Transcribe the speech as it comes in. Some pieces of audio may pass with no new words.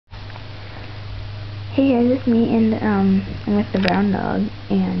Hey guys, it's me and I'm with the brown dog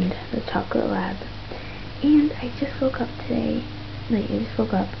and the chocolate lab. And I just woke up today. Like, I just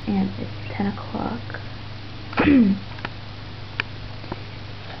woke up and it's 10 o'clock.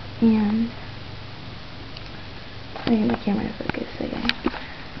 And I need my camera to focus again.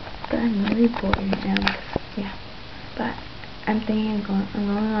 But I'm really bored and yeah. But I'm thinking I'm going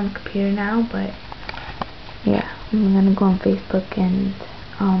on the computer now, but yeah, I'm gonna go on Facebook and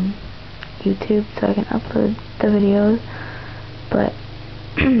YouTube so I can upload the videos. But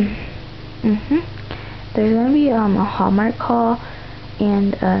there's gonna be a Hallmark haul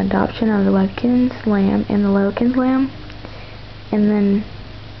and adoption of the Webkins lamb and the Lowkins lamb, and then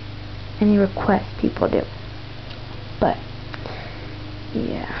any requests people do. But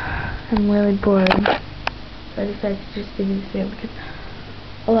yeah, I'm really bored, so I decided to just do this video because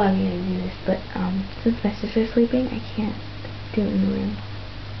a lot of you do this, but since my sister's sleeping, I can't do it in the room.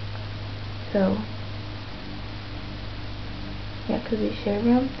 So yeah, because we share a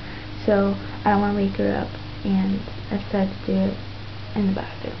room, so I don't want to wake her up, and I decided to do it in the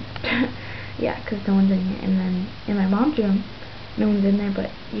bathroom. Yeah, because no one's in here, and then in my mom's room, no one's in there, but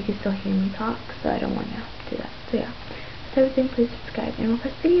you can still hear me talk, so I don't want to do that. So yeah, that's everything. Please subscribe and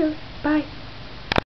request videos. Bye.